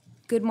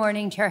Good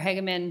morning, Chair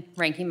Hageman,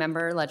 Ranking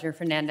Member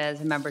Ledger-Fernandez,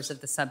 and members of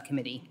the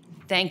subcommittee.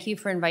 Thank you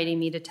for inviting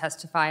me to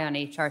testify on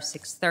H.R.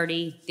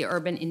 630, the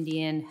Urban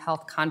Indian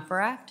Health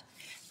Confer Act,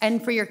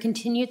 and for your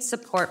continued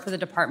support for the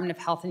Department of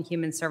Health and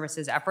Human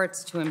Services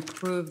efforts to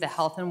improve the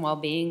health and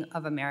well-being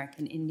of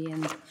American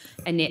Indians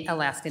and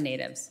Alaska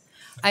Natives.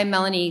 I'm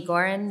Melanie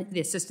Egorin, the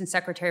Assistant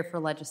Secretary for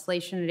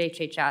Legislation at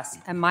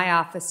HHS, and my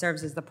office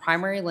serves as the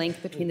primary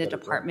link between the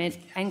Department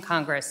and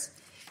Congress,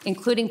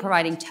 including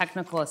providing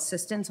technical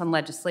assistance on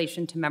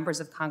legislation to members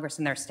of Congress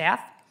and their staff,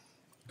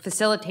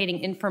 facilitating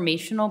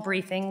informational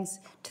briefings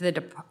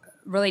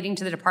relating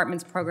to the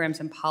Department's programs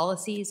and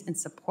policies in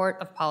support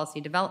of policy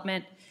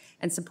development,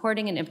 and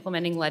supporting and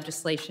implementing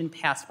legislation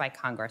passed by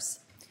Congress.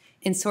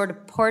 In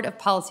support of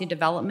policy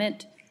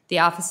development, the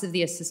Office of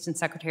the Assistant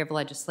Secretary of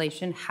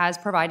Legislation has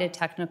provided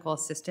technical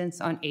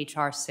assistance on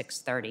H.R.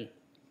 630.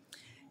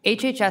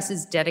 HHS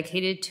is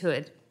dedicated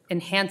to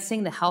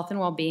enhancing the health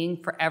and well-being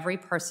for every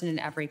person in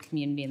every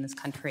community in this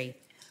country.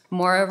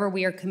 Moreover,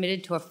 we are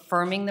committed to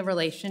affirming the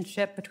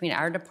relationship between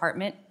our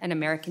department and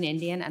American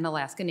Indian and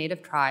Alaska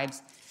Native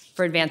tribes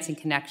for advancing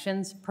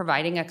connections,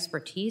 providing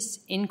expertise,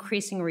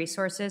 increasing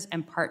resources,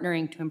 and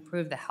partnering to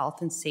improve the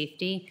health and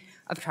safety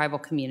of tribal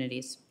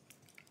communities.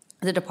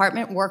 The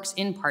department works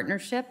in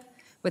partnership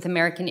with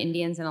American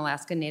Indians and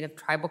Alaska Native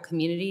tribal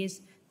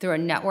communities through a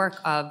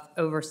network of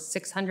over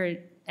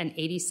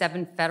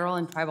 687 federal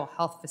and tribal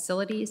health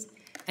facilities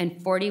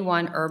and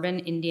 41 urban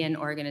Indian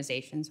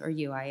organizations, or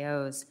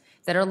UIOs,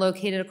 that are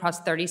located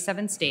across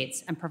 37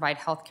 states and provide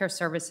healthcare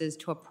services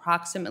to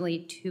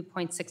approximately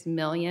 2.6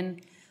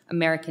 million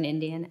American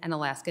Indian and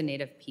Alaska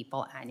Native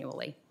people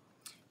annually.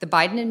 The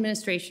Biden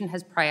administration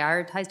has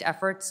prioritized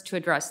efforts to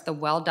address the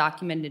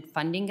well-documented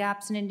funding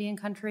gaps in Indian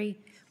country,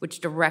 which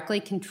directly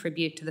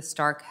contribute to the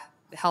stark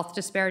health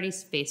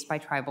disparities faced by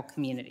tribal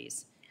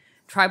communities.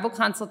 Tribal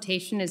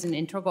consultation is an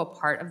integral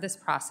part of this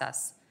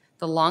process.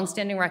 The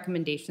longstanding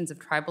recommendations of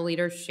tribal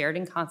leaders shared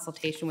in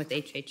consultation with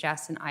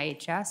HHS and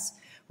IHS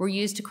were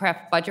used to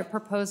craft budget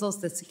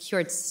proposals that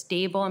secured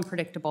stable and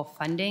predictable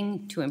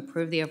funding to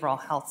improve the overall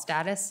health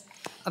status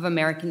of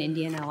American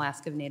Indian and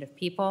Alaska Native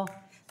people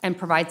and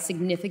provide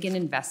significant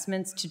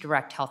investments to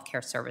direct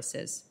healthcare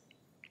services.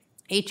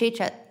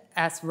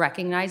 HHS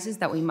recognizes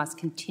that we must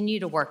continue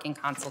to work in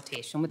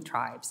consultation with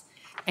tribes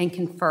and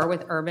confer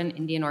with urban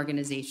Indian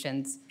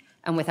organizations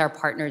and with our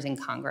partners in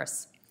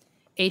Congress.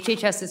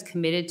 HHS is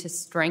committed to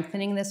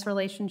strengthening this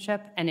relationship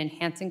and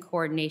enhancing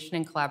coordination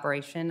and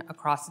collaboration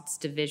across its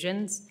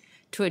divisions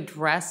to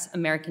address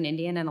American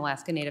Indian and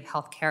Alaska Native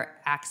healthcare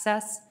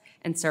access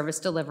and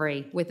service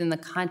delivery within the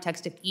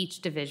context of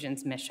each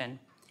division's mission.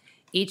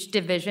 Each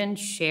division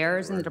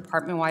shares in the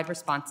department-wide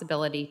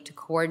responsibility to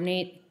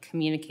coordinate,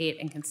 communicate,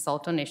 and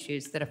consult on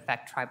issues that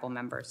affect tribal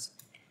members.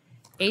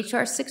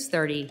 H.R.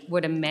 630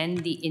 would amend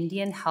the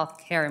Indian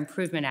Healthcare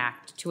Improvement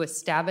Act to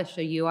establish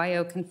a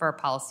UIO confer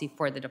policy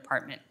for the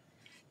department.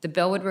 The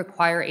bill would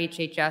require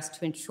HHS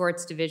to ensure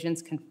its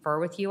divisions confer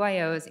with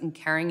UIOs in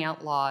carrying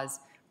out laws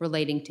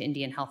relating to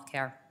Indian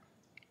healthcare.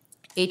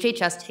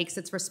 HHS takes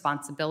its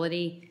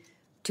responsibility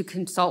to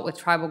consult with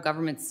tribal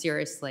governments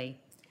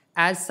seriously.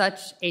 As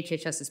such,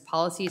 HHS's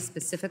policy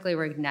specifically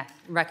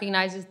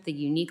recognizes the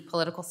unique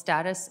political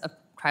status of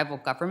tribal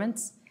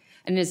governments,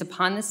 and it is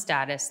upon this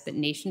status that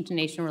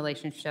nation-to-nation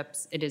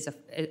relationships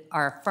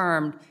are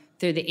affirmed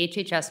through the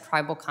HHS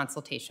Tribal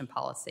Consultation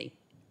Policy.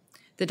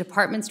 The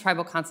Department's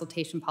Tribal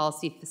Consultation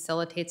Policy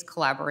facilitates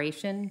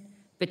collaboration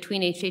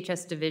between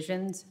HHS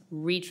divisions,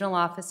 regional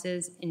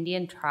offices,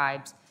 Indian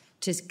tribes,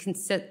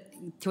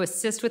 to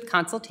assist with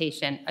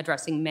consultation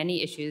addressing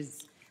many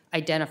issues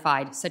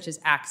identified, such as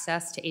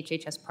access to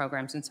HHS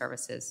programs and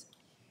services.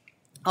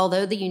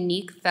 Although the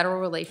unique federal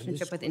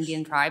relationship with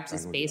Indian tribes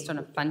is based on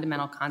a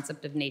fundamental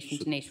concept of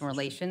nation-to-nation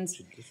relations,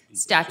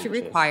 statute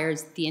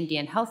requires the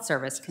Indian Health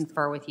Service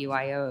confer with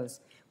UIOs,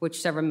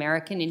 which serve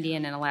American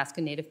Indian and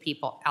Alaska Native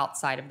people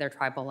outside of their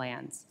tribal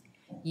lands.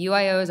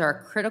 UIOs are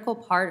a critical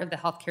part of the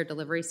healthcare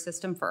delivery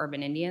system for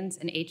urban Indians,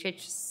 and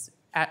HHS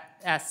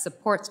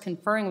supports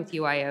conferring with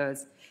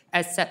UIOs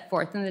as set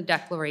forth in the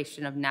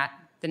Declaration of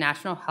the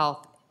National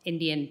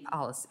Indian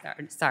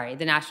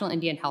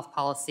Health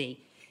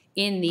Policy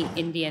in the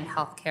Indian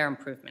Healthcare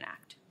Improvement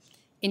Act.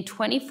 In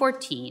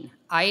 2014,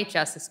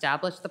 IHS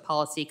established the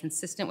policy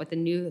consistent with the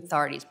new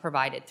authorities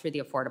provided through the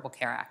Affordable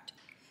Care Act.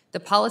 The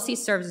policy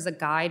serves as a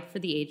guide for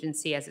the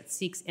agency as it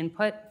seeks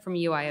input from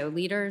UIO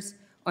leaders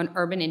on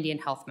urban Indian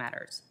health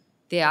matters.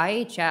 The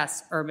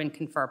IHS Urban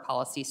Confer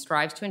Policy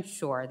strives to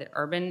ensure that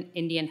urban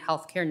Indian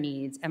healthcare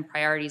needs and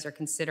priorities are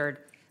considered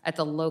at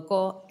the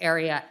local,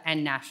 area,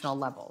 and national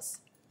levels.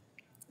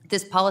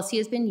 This policy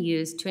has been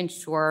used to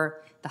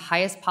ensure the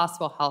highest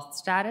possible health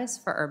status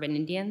for urban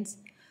Indians,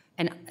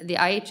 and the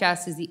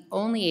IHS is the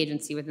only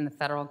agency within the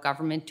federal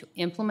government to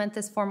implement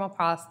this formal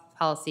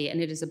policy,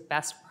 and it is a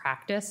best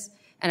practice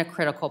and a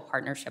critical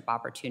partnership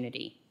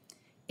opportunity.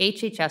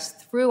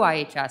 HHS through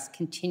IHS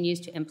continues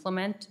to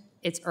implement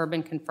its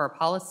urban confer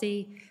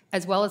policy,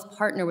 as well as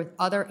partner with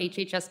other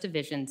HHS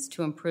divisions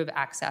to improve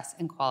access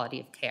and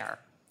quality of care.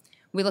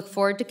 We look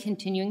forward to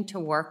continuing to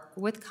work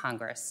with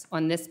Congress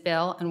on this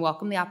bill and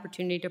welcome the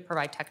opportunity to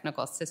provide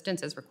technical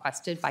assistance as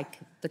requested by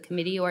the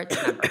committee or its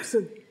members.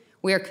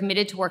 We are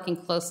committed to working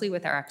closely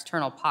with our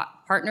external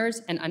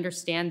partners and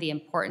understand the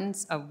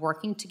importance of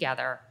working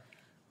together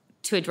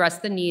to address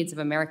the needs of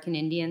American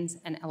Indians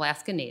and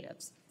Alaska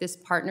Natives. This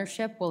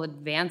partnership will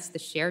advance the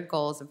shared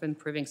goals of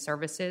improving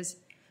services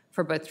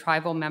for both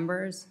tribal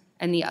members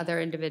and the other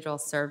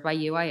individuals served by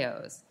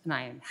UIOs, and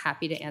I am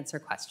happy to answer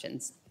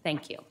questions.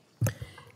 Thank you.